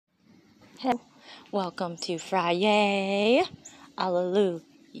Hello. Welcome to Friday.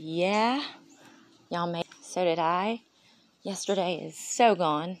 Hallelujah. Y'all made so did I. Yesterday is so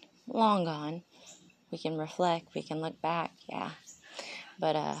gone, long gone. We can reflect, we can look back, yeah.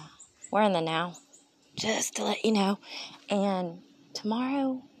 But we're in the now, just to let you know. And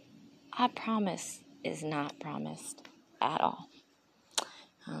tomorrow, I promise, is not promised at all.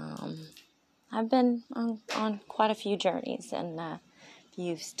 I've been on quite a few journeys, and if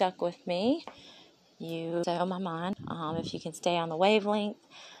you've stuck with me, you set on my mind. If you can stay on the wavelength,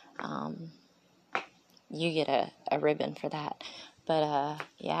 you get a ribbon for that. But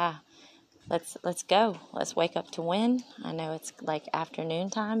yeah, let's go. Let's wake up to win. I know it's like afternoon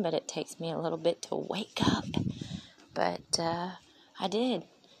time, but it takes me a little bit to wake up. But I did,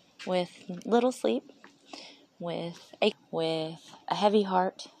 with little sleep, with a heavy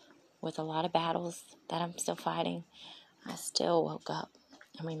heart, with a lot of battles that I'm still fighting. I still woke up,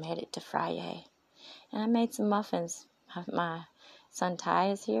 and we made it to Friday. And I made some muffins. My son Ty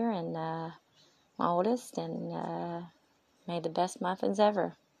is here, and my oldest, and made the best muffins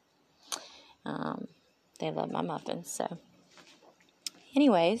ever. They love my muffins. So,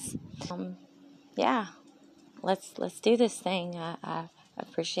 anyways, yeah, let's do this thing. I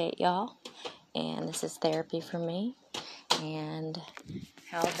appreciate y'all, and this is therapy for me. And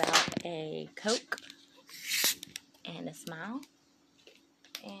how about a Coke and a smile?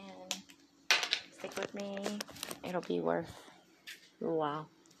 And stick with me. It'll be worth a while.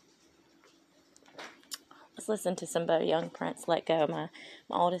 Let's listen to some Bo Young Prince, Let Go. My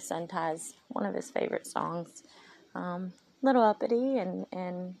oldest son Ty's one of his favorite songs. Little uppity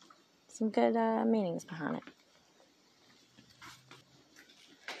and some good meanings behind it.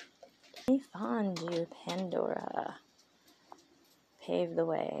 Let me find you, Pandora. Pave the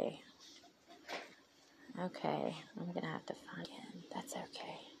way. Okay, I'm going to have to find it. That's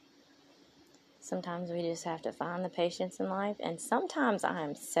okay. Sometimes we just have to find the patience in life, and sometimes I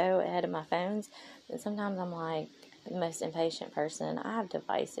am so ahead of my phones, and sometimes I'm like the most impatient person. I have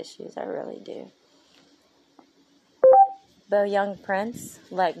device issues, I really do. Bo Young Prince,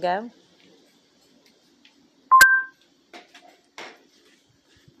 Let Go.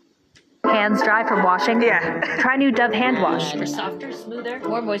 Hands dry from washing? Yeah. Try new Dove hand wash. For softer, smoother,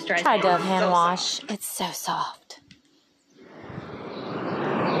 more moisturized. Try Dove hand wash. It's so soft.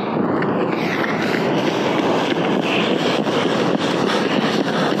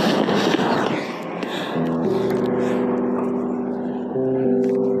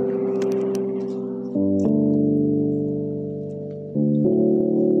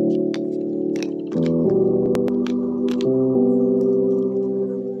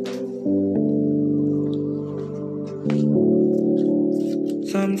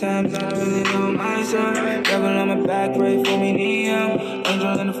 Sometimes I really know myself. Devil on my back, pray for me, Neo.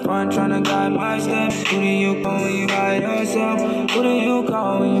 Angel in the front, trying to guide my steps. Who do you call when you hide yourself? Who do you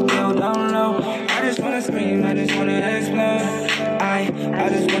call when you feel down low? I just wanna scream, I just wanna explode. I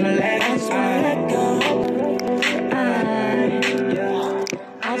just wanna let go.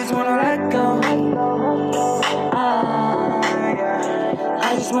 I just wanna let go.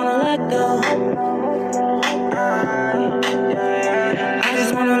 I just wanna let go. I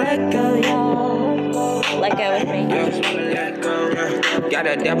just wanna let go, yeah. Let go with me. I just wanna let go. Got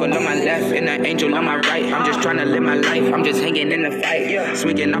a devil on my left and an angel on my right. I'm just trying to live my life. I'm just hanging in the fight.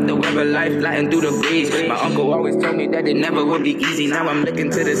 Swinging off the web of life, gliding through the breeze. My uncle always told me that it never would be easy. Now I'm looking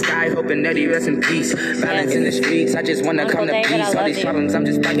to the sky, hoping that he rests in peace. Violence in the streets, I just wanna come to peace. All these problems, I'm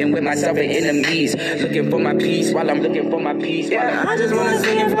just fighting with myself and enemies. Looking for my peace while I'm looking for my peace. I just wanna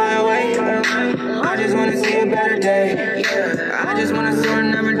sing and fly away. I just wanna see a better day. I just wanna soar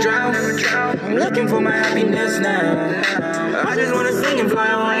and never drown. I'm looking for my happiness now. I just wanna sing and fly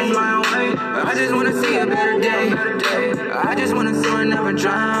away. I just wanna see a better day. I just wanna soar and never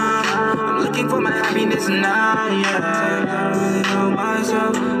drown. I'm looking for my happiness now, yeah. I really know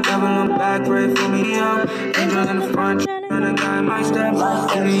myself. Devil on my back, pray for me, yo. Angel in the front, trying to guide my steps.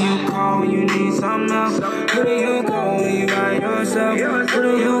 Who do you call when you need some help? Who do you call when you by yourself? Who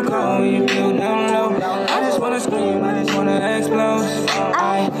do you call when you feel down low? I just wanna scream, I just wanna explode.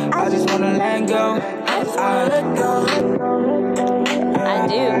 I just wanna let go. I just wanna let go. I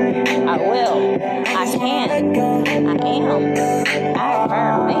do. I will. I can. I am.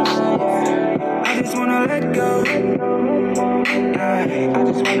 Affirmations. I just wanna let go. I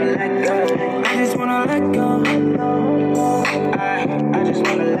just wanna let go. I just wanna let go. I just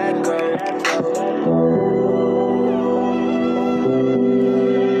wanna let go.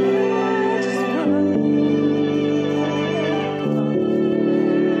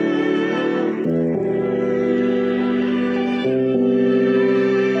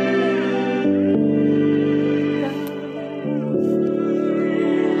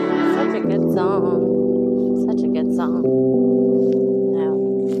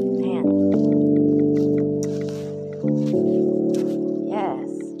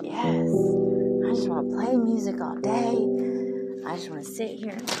 just want to sit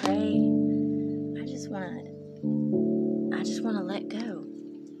here and pray. I just want to let go.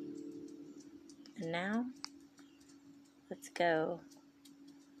 And now, let's go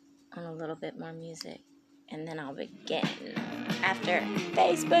on a little bit more music, and then I'll begin after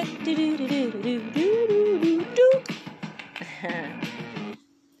Facebook.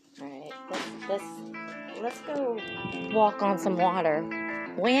 All right, let's go walk on some water.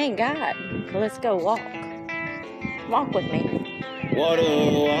 We ain't God, but let's go walk. Walk with me. Water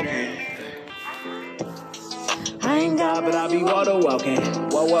walking. I ain't God, but I be water walking.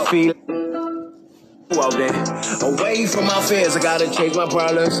 What feel walking. Away from my fears, I gotta chase my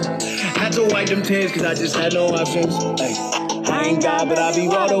problems. Had to wipe them tears, cause I just had no options. Ay. I ain't God, but I be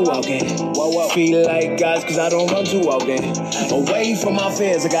water walking. What feel like God's, cause I don't run too often. Away from my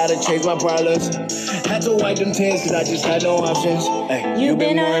fears, I gotta chase my problems. Had to wipe them tears, cause I just had no options. Ay. You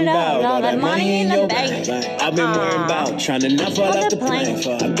been worrying about all that money in the bank. I've been worrying about trying to not fall off the plane.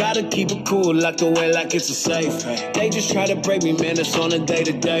 I gotta keep it cool, locked away like it's a safe. They just try to break me, man, it's on a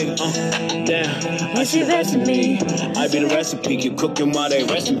day-to-day. Damn, I see the rest of me. I be the recipe, keep cooking while they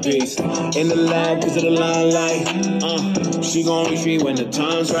rest in peace. In the lab, cause of the limelight. She gon' reach me when the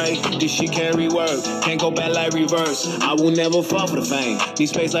time's right. This shit can't rework, can't go back like reverse. I will never fall for the fame. Need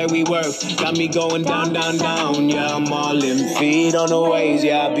space like we work, got me going down, down, down. Yeah, I'm all in feet on the waves.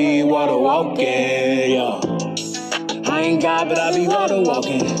 Yeah, I be water walking. Yeah. I ain't God, but I be water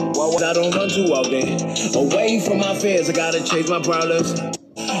walking. I don't run too often. Away from my fears, I gotta chase my problems.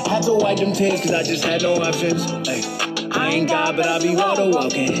 Had to wipe them tears, cause I just had no options. Ay. I ain't God, but I be water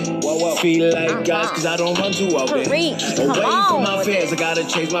walking. Feel like God, cause I don't run too often. Away from my fears, I gotta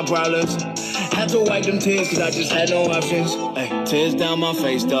chase my problems. Had to wipe them tears, cause I just had no options. Ay. Tears down my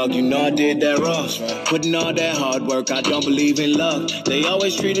face, dog, you know I did that wrong. Putting all that hard work, I don't believe in luck. They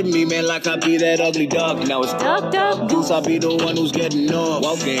always treated me, man, like I be that ugly dog. Now it's duck, goose, I be the one who's getting off.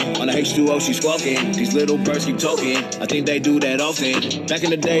 Walking on the H2O, she squawking. These little birds keep talking, I think they do that often. Back in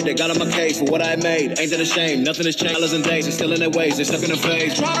the day, they got on my case for what I made. Ain't that a shame? Nothing has changed. Dollars and days, they're still in their ways, they're stuck in the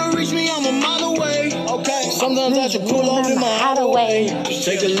phase. Try to reach me, I'm a mile away. Okay, sometimes I should pull off in my outer way. Just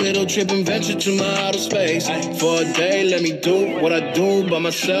take a little trip and venture to my outer space. For a day, let me do what I do by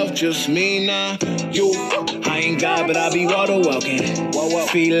myself, just me now. You, I ain't God, but I be water walking.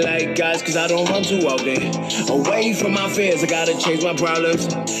 Feel like God's, cause I don't run too often. Away from my fears, I gotta chase my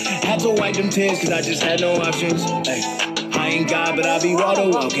problems. Had to wipe them tears, cause I just had no options. Ay. I ain't God, but I be water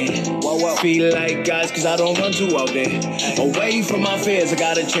walking. Feel like God's, cause I don't run too often. Away from my fears, I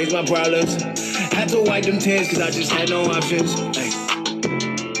gotta chase my problems. Had to wipe them tears, cause I just had no options. Ay.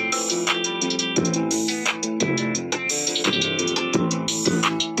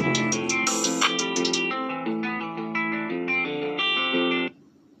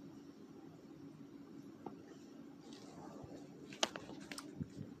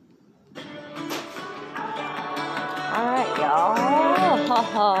 Alright, y'all.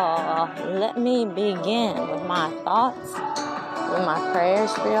 Let me begin with my thoughts, with my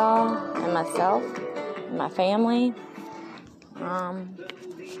prayers for y'all, and myself, and my family.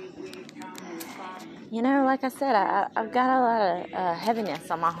 You know, like I said, I've got a lot of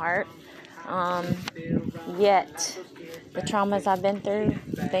heaviness on my heart. Yet, the traumas I've been through,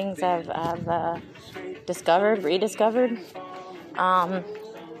 things I've discovered, rediscovered,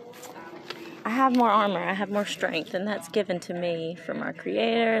 I have more armor, I have more strength, and that's given to me from our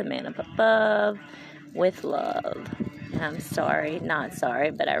Creator, the man up above, with love. And I'm sorry, not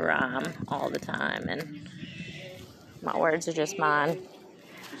sorry, but I rhyme all the time, and my words are just mine.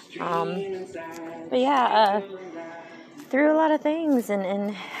 But yeah, through a lot of things,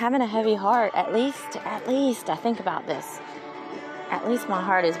 and having a heavy heart, at least, I think about this. At least my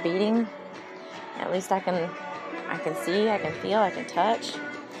heart is beating. At least I can see, I can feel, I can touch.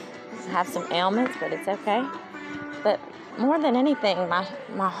 I have some ailments, but it's okay. But more than anything, my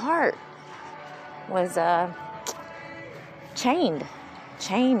heart was chained.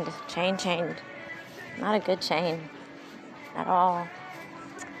 Not a good chain at all.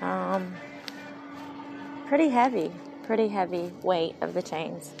 Pretty heavy weight of the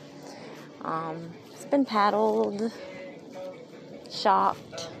chains. It's been paddled,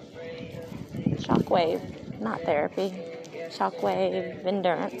 shocked, shockwave, not therapy, shockwave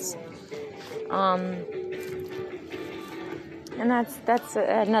endurance. And that's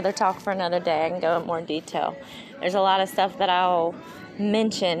another talk for another day. I can go in more detail. There's a lot of stuff that I'll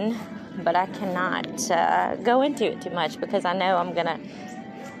mention, but I cannot go into it too much because I know I'm gonna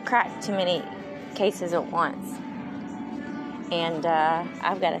crack too many cases at once. And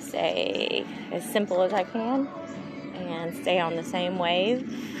I've got to stay as simple as I can and stay on the same wave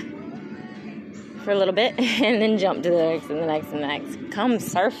for a little bit and then jump to the next and the next and the next. Come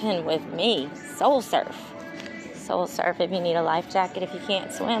surfing with me. Soul surf. Soul surf. If you need a life jacket, if you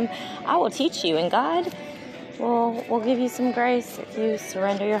can't swim, I will teach you. And God will give you some grace if you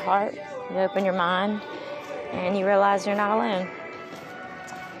surrender your heart, you open your mind, and you realize you're not alone.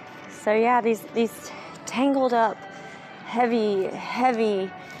 So yeah, these tangled up, heavy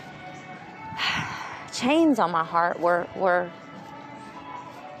chains on my heart were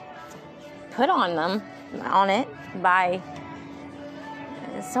put on it by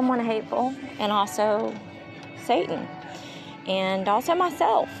someone hateful, and also Satan, and also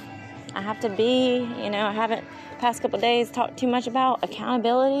myself. I have to be, I haven't past couple of days talked too much about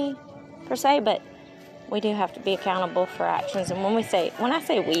accountability per se, but we do have to be accountable for actions. And when I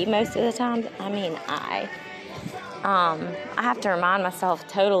say we, most of the time, I mean I have to remind myself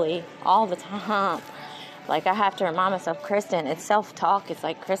totally all the time. Like, I have to remind myself, Kristen, it's self-talk. It's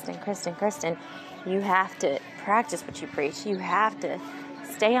like, Kristen, you have to practice what you preach. You have to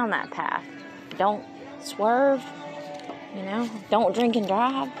stay on that path. Don't swerve, don't drink and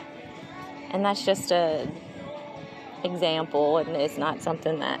drive. And that's just a example, and it's not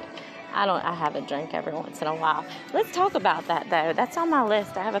something that I have a drink every once in a while. Let's talk about that, though. That's on my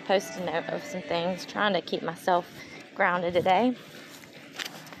list. I have a Post-it note of some things, trying to keep myself grounded today.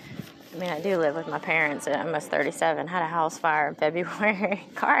 I mean, I do live with my parents at almost 37, had a house fire in February,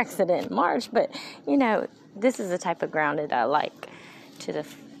 car accident in March, but, this is the type of grounded I like, to the,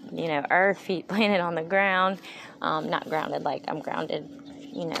 earth, feet planted on the ground, not grounded like I'm grounded,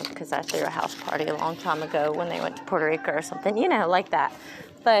 because I threw a house party a long time ago when they went to Puerto Rico or something, like that.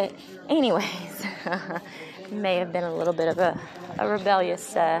 But anyways, may have been a little bit of a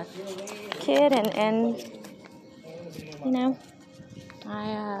rebellious kid, and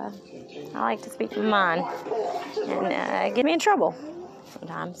I like to speak my mind, and get me in trouble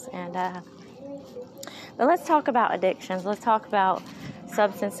sometimes. And but let's talk about addictions. Let's talk about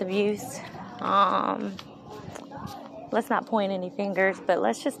substance abuse. Let's not point any fingers, but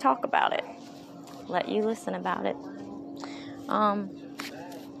let's just talk about it. Let you listen about it.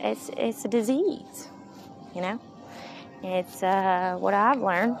 It's a disease, It's what I've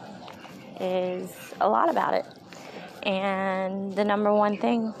learned is a lot about it. And the number one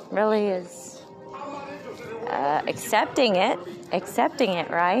thing really is accepting it,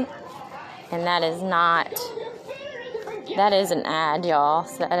 right? And that is an ad, y'all.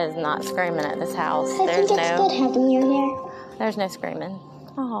 So that is not screaming at this house. I think it's good having you here. There's no screaming.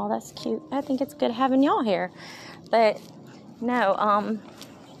 Oh, that's cute. I think it's good having y'all here. But no,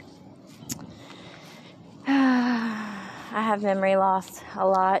 I have memory loss a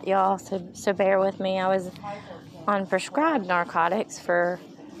lot, y'all, so bear with me. I was on prescribed narcotics for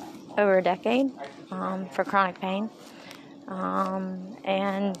over a decade for chronic pain,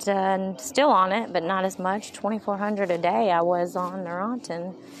 and still on it, but not as much. 2,400 a day I was on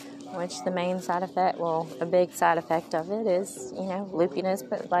Neurontin, which the main side effect, a big side effect of it is, loopiness,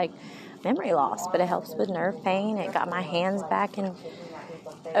 but like memory loss. But it helps with nerve pain. It got my hands back in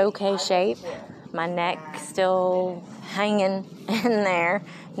okay shape. My neck still hanging in there.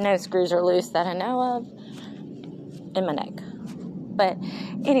 No screws are loose that I know of in my neck. But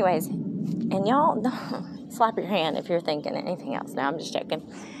anyways, and y'all, slap your hand if you're thinking anything else. No, I'm just joking.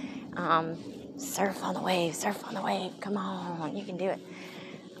 Surf on the wave. Come on, you can do it.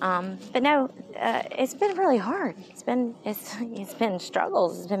 But no, it's been really hard. It's been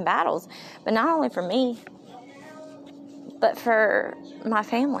struggles. It's been battles. But not only for me, but for my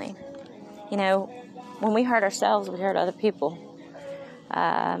family. When we hurt ourselves, we hurt other people.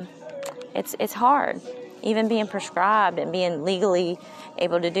 It's hard, even being prescribed and being legally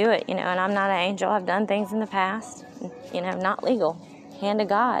able to do it, and I'm not an angel. I've done things in the past, not legal, hand of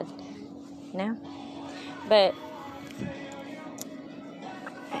God, but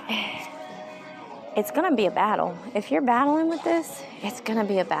it's going to be a battle. If you're battling with this, it's going to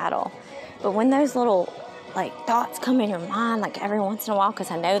be a battle. But when those little thoughts come in your mind, every once in a while, because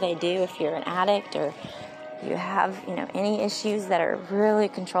I know they do if you're an addict or you have, any issues that are really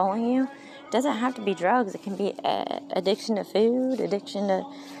controlling you. It doesn't have to be drugs. It can be addiction to food, addiction to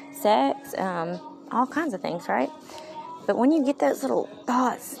sex, all kinds of things, right? But when you get those little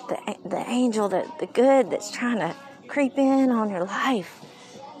thoughts, the angel, the good that's trying to creep in on your life,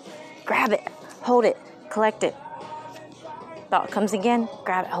 grab it, hold it, collect it. Thought comes again,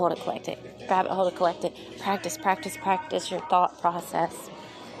 grab it, hold it, collect it. Grab it, hold it, collect it. Practice your thought process.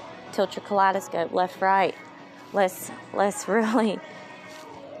 Tilt your kaleidoscope left, right. Let's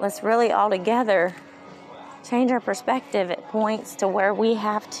really all together change our perspective at points to where we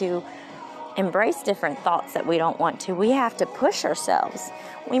have to embrace different thoughts that we don't want to. We have to push ourselves.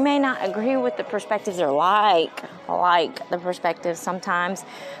 We may not agree with the perspectives or like the perspectives sometimes,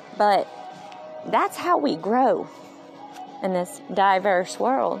 but that's how we grow in this diverse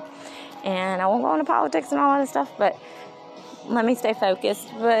world. And I won't go into politics and all that stuff, but let me stay focused.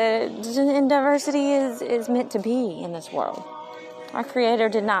 But diversity is meant to be in this world. Our Creator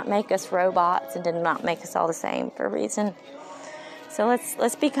did not make us robots and did not make us all the same for a reason. So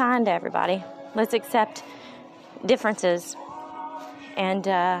let's be kind to everybody. Let's accept differences, and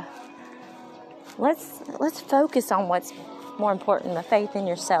let's focus on what's more important: the faith in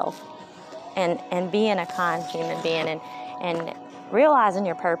yourself, and being a kind human being, and realizing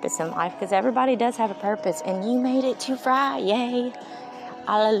your purpose in life, because everybody does have a purpose, and you made it to Friday.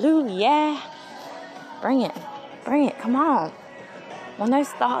 Hallelujah! Bring it. Come on. When those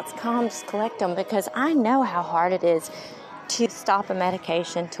thoughts come, just collect them, because I know how hard it is to stop a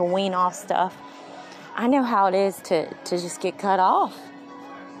medication, to wean off stuff. I know how it is to just get cut off,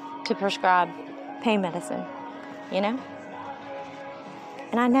 to prescribe pain medicine, And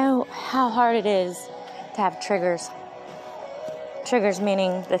I know how hard it is to have triggers. Triggers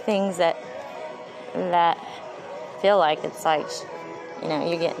meaning the things that feel like it's like,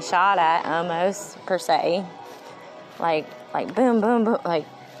 you're getting shot at almost, per se. Like boom, boom, boom, like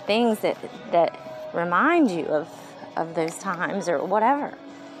things that remind you of those times or whatever.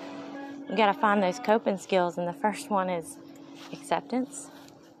 You got to find those coping skills, and the first one is acceptance.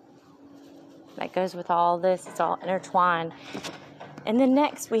 That goes with all this. It's all intertwined. And then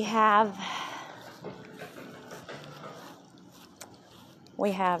next we have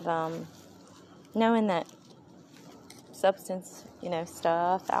knowing that substance,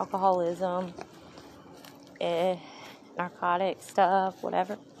 stuff, alcoholism, narcotic stuff,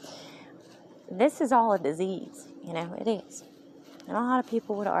 whatever. This is all a disease, it is. And a lot of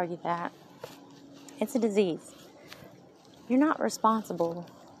people would argue that. It's a disease. You're not responsible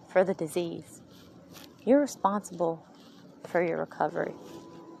for the disease. You're responsible for your recovery.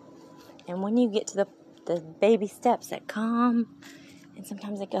 And when you get to the baby steps that come, and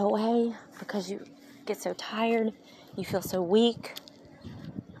sometimes they go away because you get so tired, you feel so weak,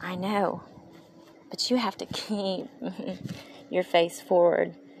 I know. But you have to keep your face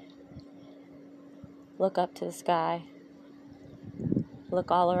forward. Look up to the sky. Look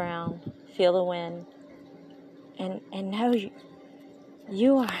all around. Feel the wind. And know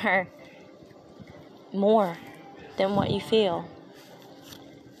you are more than what you feel.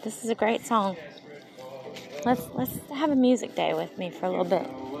 This is a great song. Let's have a music day with me for a little bit.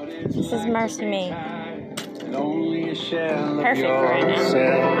 This is Mercy Me. Perfect for right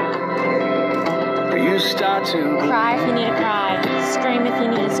now. You start to cry if you need to cry. Scream if you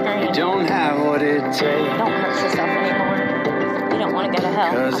need to scream. You don't have what it takes. Don't hurt yourself anymore. You don't want to go to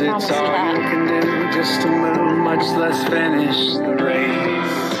hell. Cause it's all you can do just to move, much less finish the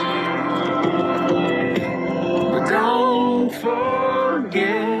race. But don't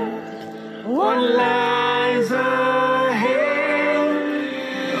forget what lies ahead.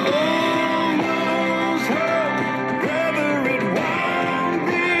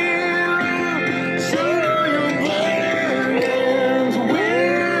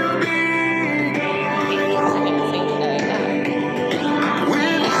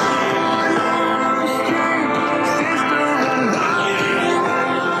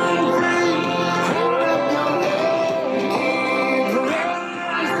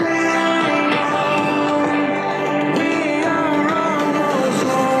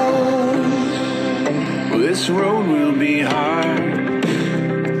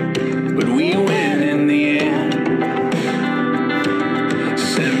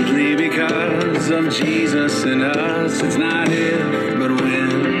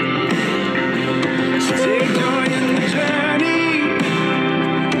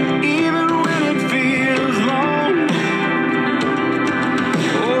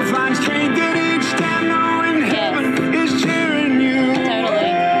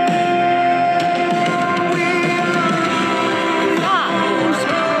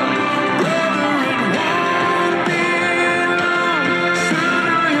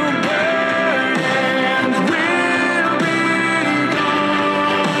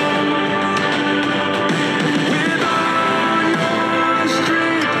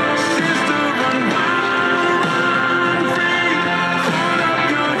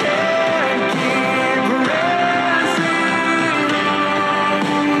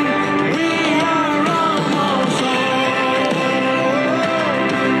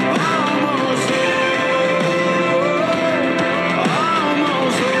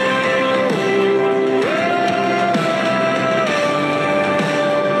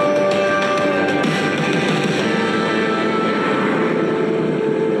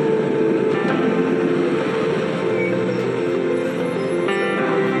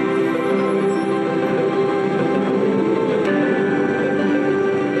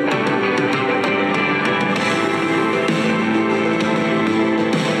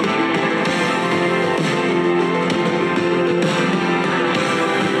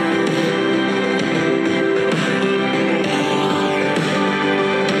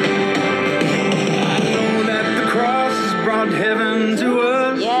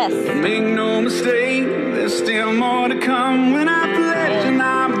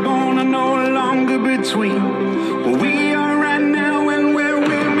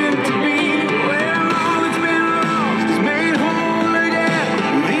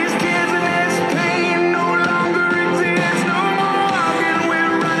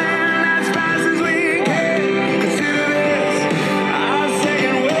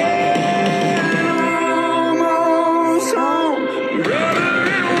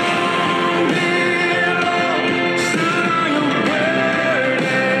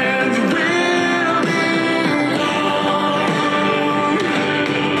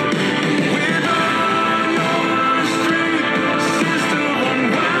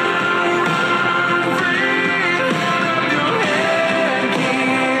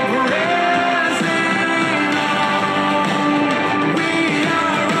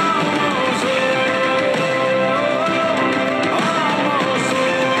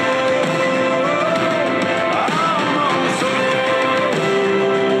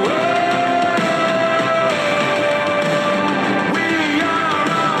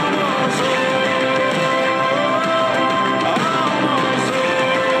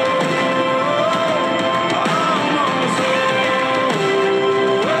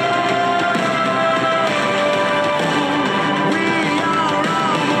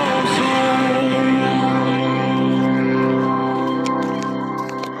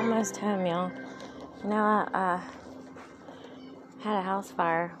 almost home, y'all. You know, I had a house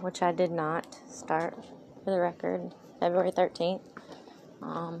fire, which I did not start, for the record, February 13th.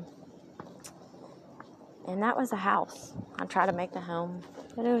 And that was a house. I tried to make the home,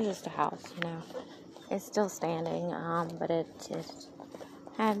 but it was just a house, you know. It's still standing, but it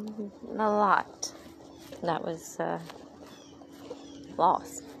had a lot that was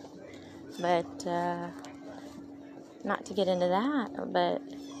lost. But not to get into that, but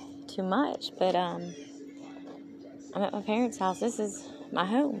too much. But I'm at my parents' house. This is my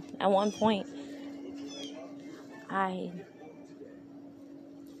home. At one point, I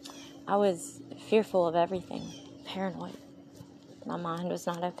was fearful of everything, paranoid. My mind was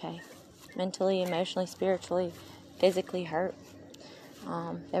not okay. Mentally, emotionally, spiritually, physically hurt.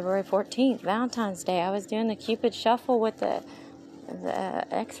 February 14th, Valentine's Day, I was doing the Cupid shuffle with the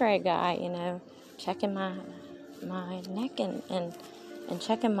x-ray guy, you know, checking my neck and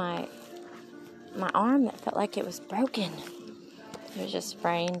checking my arm that felt like it was broken. It was just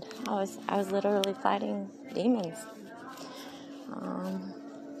sprained. I was literally fighting demons.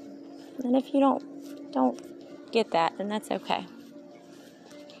 And if you don't get that, then that's okay.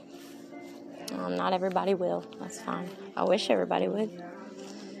 Not everybody will. That's fine. I wish everybody would.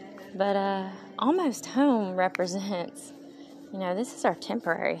 But almost home represents, you know, this is our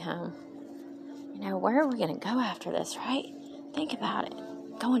temporary home. You know, where are we going to go after this, right? Think about it.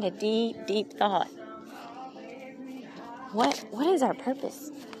 Go into deep, deep thought. What is our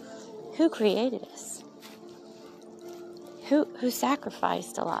purpose? Who created us? Who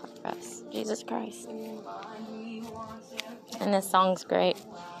sacrificed a lot for us? Jesus Christ. And this song's great.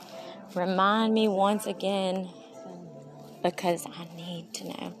 Remind me once again, because I need to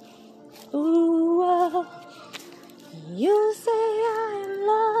know. Ooh, you say I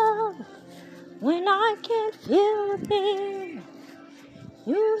am loved when I can't feel a thing.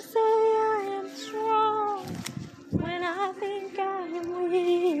 You say I am strong when I think I am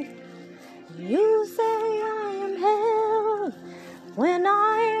weak. You say I am held when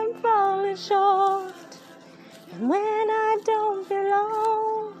I am falling short. And when I don't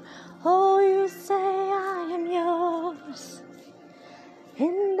belong, oh, you say I am yours.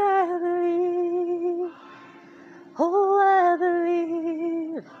 And I believe, oh, I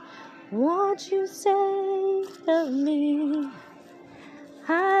believe what you say of me.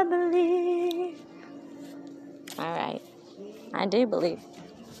 I believe. All right. I do believe.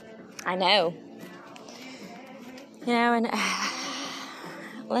 I know. You know, and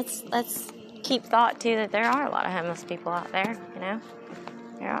let's keep thought, too, that there are a lot of homeless people out there, you know.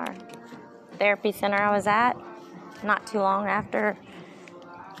 There are. Therapy center I was at, not too long after,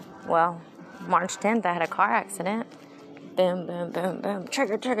 well, March 10th, I had a car accident. Boom, boom, boom, boom.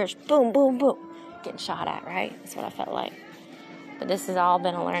 Triggers, boom, boom, boom. Getting shot at, right? That's what I felt like. But this has all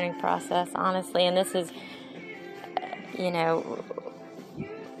been a learning process, honestly, and this is, you know,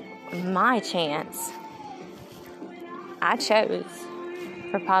 my chance. I chose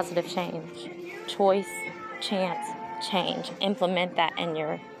for positive change. Choice, chance, change. Implement that in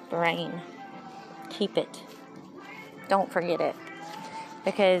your brain. Keep it. Don't forget it.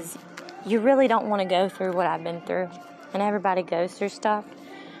 Because you really don't want to go through what I've been through. And everybody goes through stuff.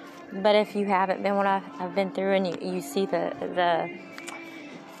 But if you haven't been what I've been through and you see the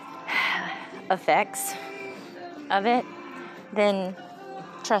effects of it, then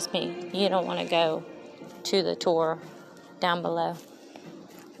trust me, you don't want to go to the tour down below.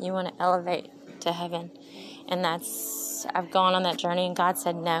 You want to elevate to heaven. And I've gone on that journey, and God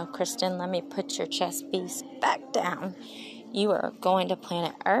said, no, Kristen, let me put your chest piece back down. You are going to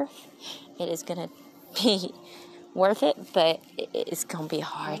planet Earth. It is going to be worth it, but it's going to be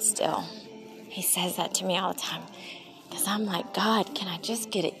hard still. He says that to me all the time. Because I'm like, God, can I just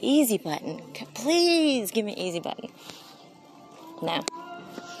get an easy button? Please give me an easy button. No.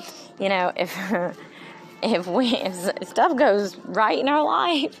 You know, if stuff goes right in our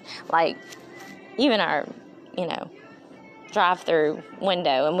life, like even our, you know, drive-through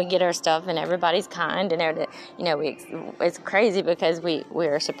window, and we get our stuff, and everybody's kind, and you know, it's crazy because we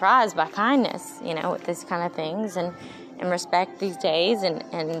are surprised by kindness, you know, with this kind of things, and respect these days, and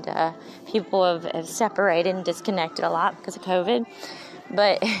people have separated and disconnected a lot because of COVID.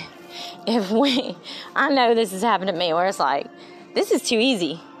 But I know this has happened to me, where it's like, this is too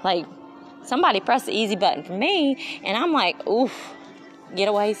easy. Like, somebody press the easy button for me, and I'm like, oof, get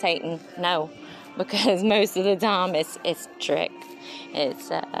away, Satan. No, because most of the time it's a trick. It's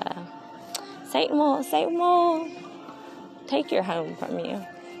Satan will take your home from you.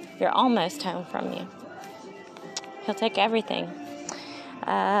 You're almost home from you. He'll take everything.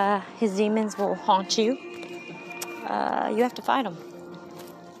 His demons will haunt you. You have to fight them.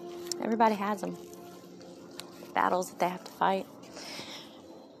 Everybody has them. Battles that they have to fight.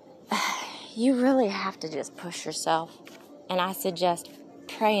 You really have to just push yourself. And I suggest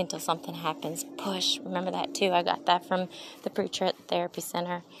pray until something happens. Push. Remember that too. I got that from the preacher at the therapy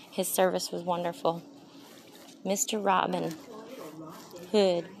center. His service was wonderful. Mr. Robin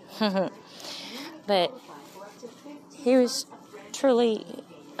Hood. But he was truly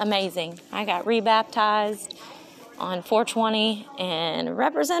amazing. I got rebaptized on 420 and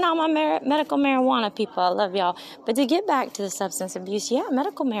represent all my medical marijuana people. I love y'all. But to get back to the substance abuse, yeah,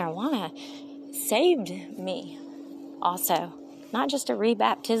 medical marijuana saved me also. Not just a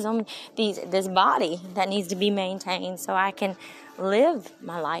rebaptism, this body that needs to be maintained so I can live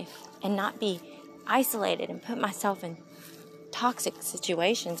my life and not be isolated and put myself in toxic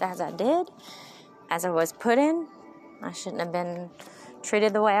situations as I did, as I was put in. I shouldn't have been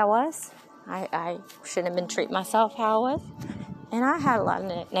treated the way I was. I shouldn't have been treating myself how I was. And I had a lot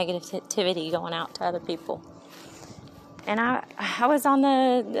of negativity going out to other people. And I was on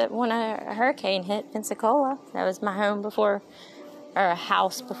when a hurricane hit Pensacola. That was my home before, or a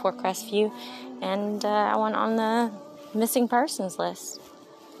house before Crestview. And I went on the missing persons list.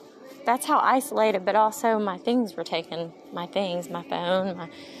 That's how isolated, but also my things were taken. My things, my phone, my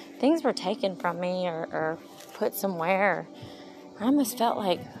things were taken from me or put somewhere. I almost felt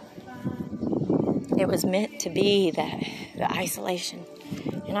like it was meant to be the isolation.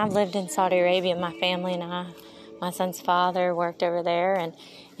 And I've lived in Saudi Arabia, my family and I. My son's father worked over there,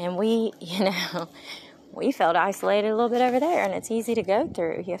 and we, we felt isolated a little bit over there, and it's easy to go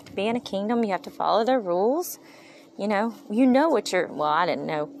through. You have to be in a kingdom. You have to follow their rules. You know what I didn't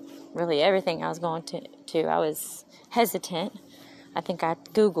know really everything I was going to. I was hesitant. I think I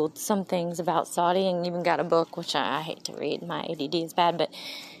Googled some things about Saudi and even got a book, which I hate to read. My ADD is bad, but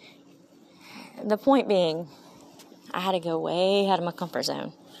the point being, I had to go way out of my comfort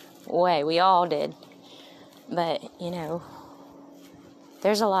zone. We all did. But,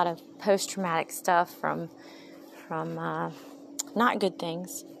 there's a lot of post-traumatic stuff from not good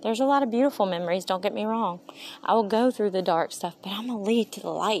things. There's a lot of beautiful memories, don't get me wrong. I will go through the dark stuff, but I'm going to lead to the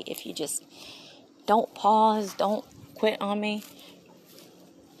light if you just don't pause, don't quit on me.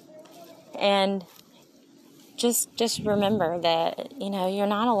 And just remember that, you're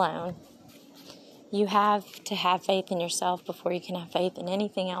not alone. You have to have faith in yourself before you can have faith in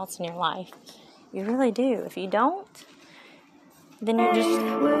anything else in your life. You really do. If you don't, then you're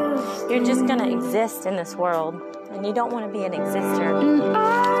just going to exist in this world. And you don't want to be an exister.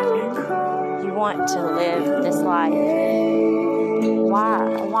 You want to live this life.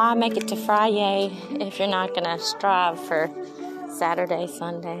 Why make it to Friday if you're not going to strive for Saturday,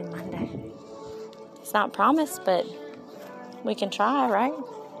 Sunday, Monday? It's not promised, but we can try, right?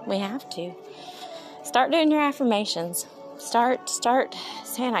 We have to. Start doing your affirmations. Start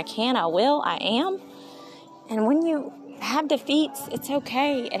saying, I can, I will, I am. And when you have defeats, it's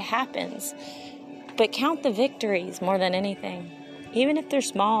okay. It happens. But count the victories more than anything. Even if they're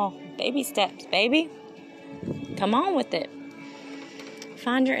small. Baby steps, baby. Come on with it.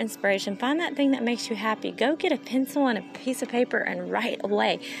 Find your inspiration. Find that thing that makes you happy. Go get a pencil and a piece of paper and write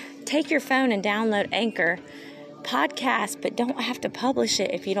away. Take your phone and download Anchor. Podcast, but don't have to publish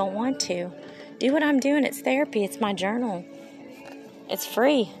it if you don't want to. Do what I'm doing. It's therapy. It's my journal. It's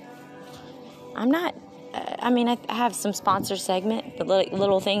free. I have some sponsor segment, the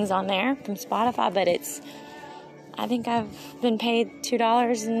little things on there from Spotify, but I think I've been paid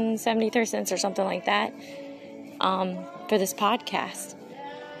 $2.73 or something like that for this podcast.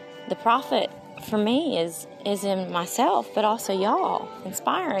 The profit for me is in myself, but also y'all,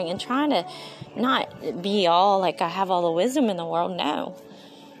 inspiring and trying to not be all like I have all the wisdom in the world, no.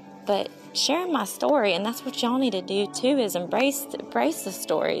 But sharing my story, and that's what y'all need to do too, is embrace the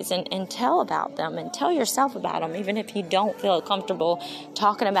stories and tell about them and tell yourself about them, even if you don't feel comfortable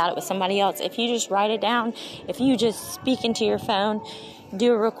talking about it with somebody else. If you just write it down, if you just speak into your phone,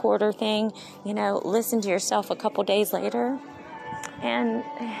 do a recorder thing, listen to yourself a couple days later and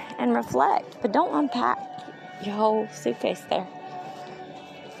reflect. But don't unpack your whole suitcase there.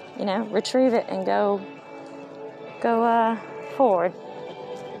 Retrieve it and go forward.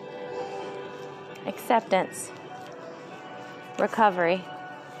 Acceptance, recovery,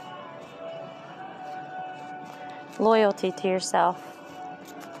 loyalty to yourself,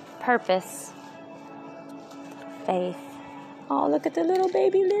 purpose, faith. Oh, look at the little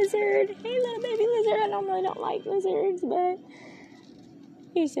baby lizard. Hey, little baby lizard. I normally don't like lizards, but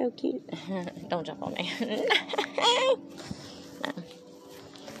you're so cute. Don't jump on me. No.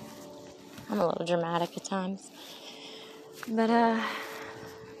 I'm a little dramatic at times. But,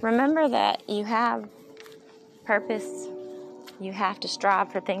 remember that you have purpose, You have to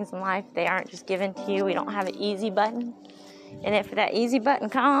strive for things in life. They aren't just given to you. We don't have an easy button. And if that easy button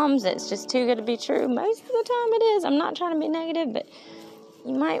comes, it's just too good to be true. Most of the time it is. I'm not trying to be negative, but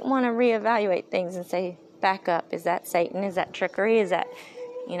you might want to reevaluate things and say, back up. Is that Satan? Is that trickery? Is that,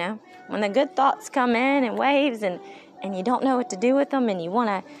 when the good thoughts come in waves and you don't know what to do with them and you want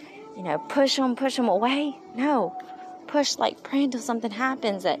to, push them away? No. Push, like pray until something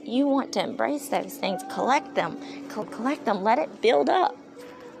happens that you want to embrace those things. Collect them. Let it build up.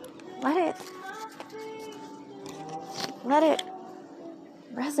 Let it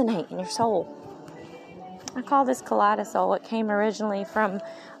resonate in your soul. I call this Kaleidosol. It came originally from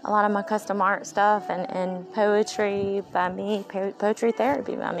a lot of my custom art stuff and poetry by me, poetry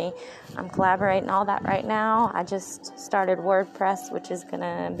therapy by me. I'm collaborating all that right now. I just started WordPress, which is going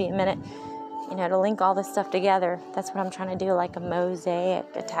to be a minute, to link all this stuff together. That's what I'm trying to do, like a mosaic,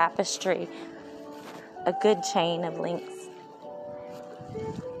 a tapestry, a good chain of links.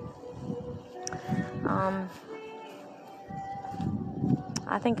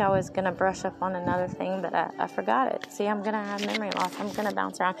 I think I was going to brush up on another thing, but I forgot it. See, I'm going to have memory loss. I'm going to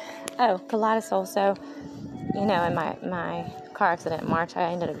bounce around. Oh, Kaleidosol. So, in my car accident in March,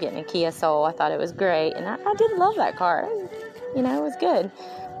 I ended up getting a Kia Soul. I thought it was great, and I did love that car. It was good.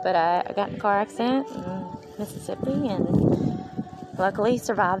 But I got in a car accident in Mississippi, and luckily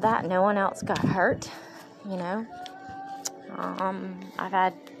survived that. No one else got hurt, I've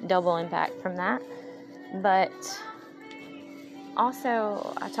had double impact from that. But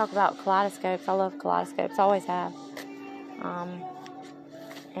also, I talk about kaleidoscopes. I love kaleidoscopes, always have.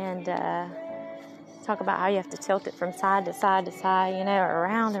 And talk about how you have to tilt it from side to side to side,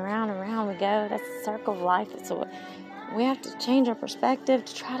 around and around and around we go. That's the circle of life. We have to change our perspective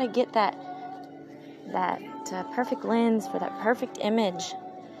to try to get that perfect lens for that perfect image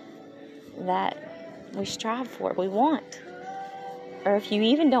that we strive for, we want. Or if you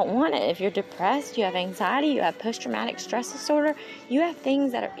even don't want it, if you're depressed, you have anxiety, you have post-traumatic stress disorder, you have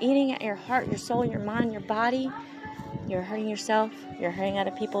things that are eating at your heart, your soul, your mind, your body, you're hurting yourself, you're hurting other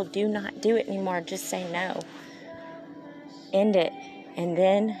people, do not do it anymore. Just say no. End it. And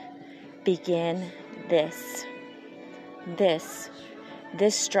then begin this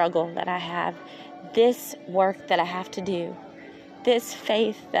struggle that I have, this work that I have to do, this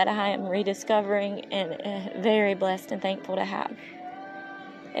faith that I am rediscovering and very blessed and thankful to have.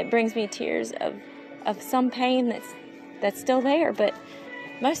 It brings me tears of some pain that's still there, but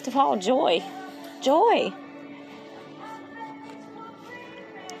most of all, joy.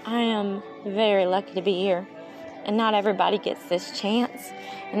 I am very lucky to be here, and not everybody gets this chance,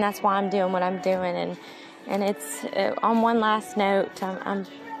 and that's why I'm doing what I'm doing. And it's on one last note. I'm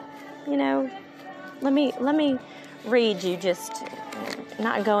let me read you, just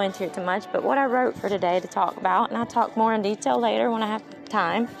not go into it too much, but what I wrote for today to talk about, and I'll talk more in detail later when I have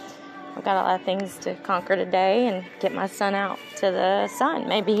time. I've got a lot of things to conquer today and get my son out to the sun,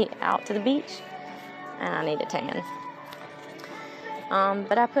 maybe out to the beach, and I need a tan.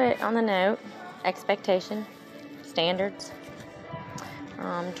 But I put on the note, expectation, standards,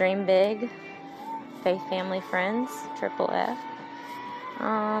 dream big, faith, family, friends, FFF,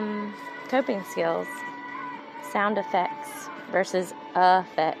 coping skills, sound effects versus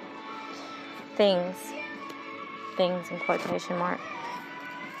effect, things in quotation mark,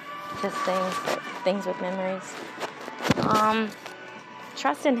 just things with memories.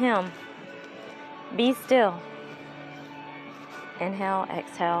 Trust in Him. Be still. Inhale,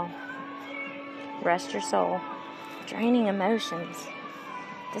 exhale. Rest your soul. Draining emotions.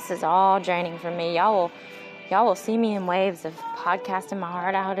 This is all draining for me. Y'all will see me in waves of podcasting my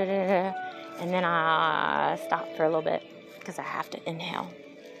heart out, and then I stop for a little bit because I have to inhale.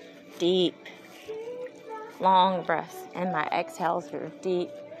 Deep, long breaths, and my exhales are deep,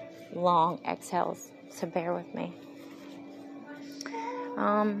 long exhales. So bear with me.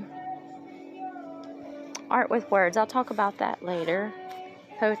 Art with words. I'll talk about that later.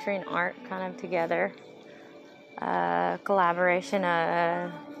 Poetry and art kind of together. Collaboration,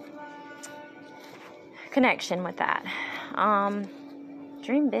 connection with that.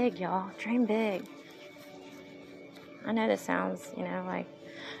 Dream big, y'all. Dream big. I know this sounds, like,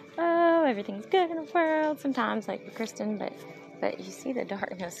 oh, everything's good in the world sometimes, like with Kristen, but you see the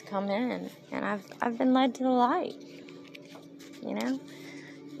darkness come in, and I've been led to the light,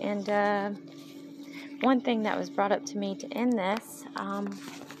 And one thing that was brought up to me to end this,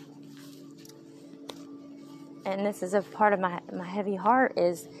 and this is a part of my heavy heart,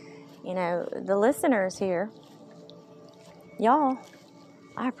 is, the listeners here, y'all,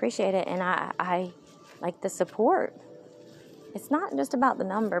 I appreciate it, and I like the support. it's not just about the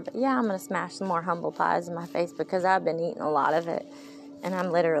number, but yeah, I'm going to smash some more humble pies in my face because I've been eating a lot of it. And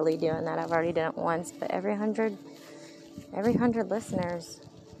I'm literally doing that. I've already done it once, but every 100 listeners,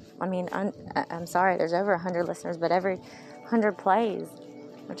 I mean, I'm sorry, there's over 100 listeners, but every 100 plays,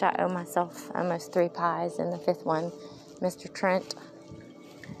 which I owe myself almost 3 pies, and the 5th one, Mr. Trent,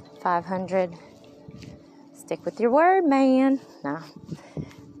 500. Stick with your word, man. No.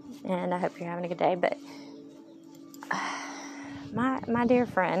 And I hope you're having a good day, but my dear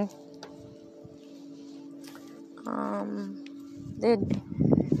friend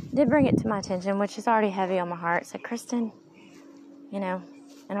did bring it to my attention, which is already heavy on my heart. Said, Kristen, you know,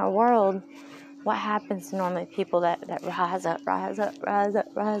 in our world, what happens to normally people that rise up?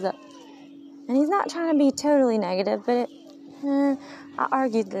 And he's not trying to be totally negative, but I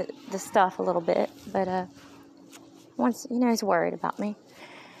argued the stuff a little bit. But once, he's worried about me.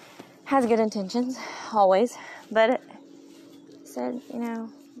 Has good intentions, always. But it said,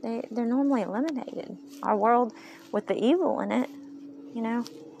 they're normally eliminated. Our world, with the evil in it,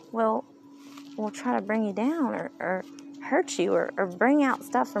 will try to bring you down or hurt you or bring out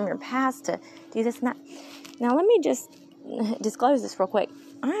stuff from your past to do this and that. Now, let me just disclose this real quick.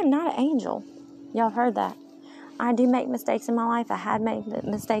 I am not an angel. Y'all have heard that. I do make mistakes in my life. I had made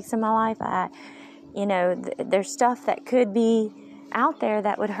mistakes in my life. There's stuff that could be out there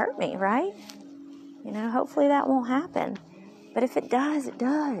that would hurt me, right? Hopefully that won't happen. But if it does, it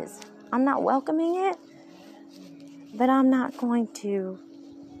does. I'm not welcoming it, but I'm not going to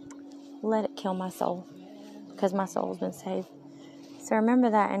let it kill my soul because my soul's been saved. So remember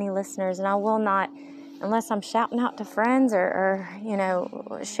that, any listeners, and I will not, unless I'm shouting out to friends or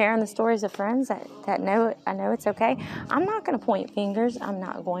sharing the stories of friends that know, I know it's okay. I'm not going to point fingers. I'm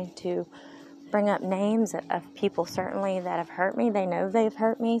not going to bring up names of people certainly that have hurt me. They know they've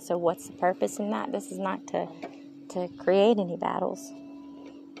hurt me, so what's the purpose in that? This is not to create any battles.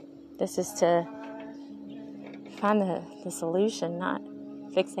 This is to find the solution, not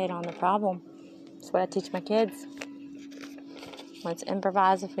fixate on the problem. That's what I teach my kids. Let's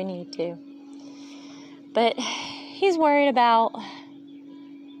improvise if we need to. But he's worried about,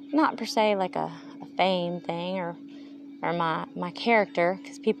 not per se like a fame thing or my character,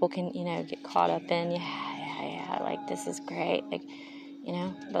 because people can, get caught up in, like, this is great, like,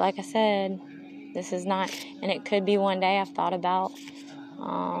 but like I said, this is not, and it could be one day. I've thought about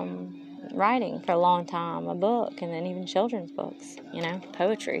writing for a long time, a book, and then even children's books,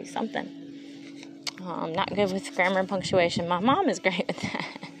 poetry, something. I'm not good with grammar and punctuation. My mom is great with that.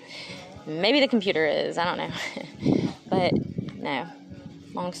 Maybe the computer is, I don't know. But no,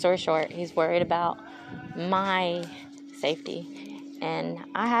 long story short, he's worried about my safety. And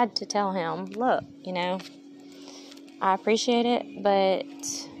I had to tell him, look, I appreciate it, but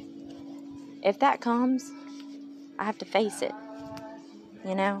if that comes, I have to face it.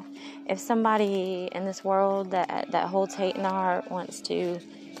 If somebody in this world that holds hate in their heart wants to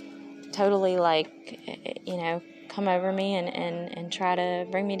totally, come over me and try to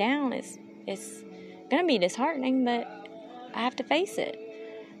bring me down, it's going to be disheartening, but I have to face it.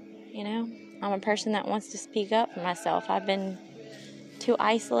 I'm a person that wants to speak up for myself. I've been too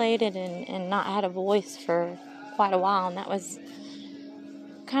isolated and not had a voice for quite a while, and that was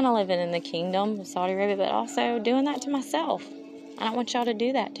kind of living in the kingdom of Saudi Arabia, but also doing that to myself. I don't want y'all to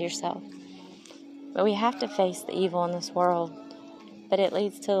do that to yourself. But we have to face the evil in this world. But it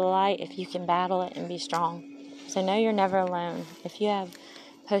leads to the light if you can battle it and be strong. So know you're never alone. If you have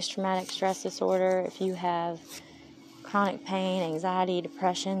post-traumatic stress disorder, if you have chronic pain, anxiety,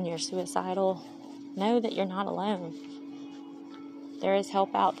 depression, you're suicidal, know that you're not alone. There is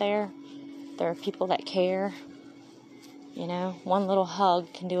help out there. There are people that care. One little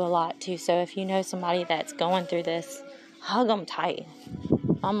hug can do a lot too. So if you know somebody that's going through this, hug them tight.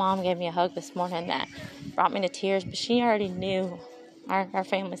 My mom gave me a hug this morning that brought me to tears, but she already knew our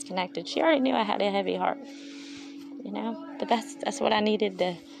family's connected. She already knew I had a heavy heart, but that's what I needed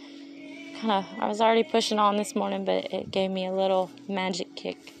to I was already pushing on this morning, but it gave me a little magic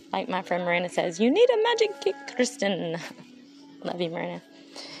kick. Like my friend Marina says, you need a magic kick, Kristen. Love you, Marina.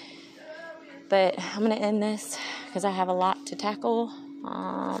 But I'm going to end this because I have a lot to tackle.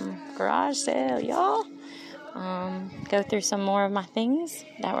 Garage sale, y'all. Go through some more of my things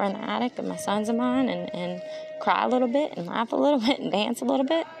that were in the attic of my sons of mine and cry a little bit and laugh a little bit and dance a little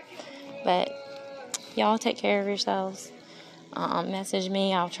bit. But y'all take care of yourselves. Message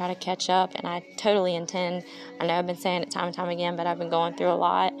me. I'll try to catch up, and I totally intend. I know I've been saying it time and time again, but I've been going through a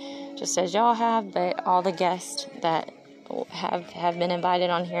lot, just as y'all have. But all the guests that have been invited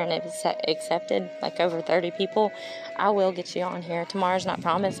on here and have accepted, like over 30 people, I will get you on here. Tomorrow's not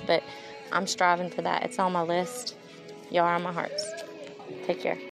promised, but I'm striving for that. It's on my list. Y'all are on my hearts. Take care.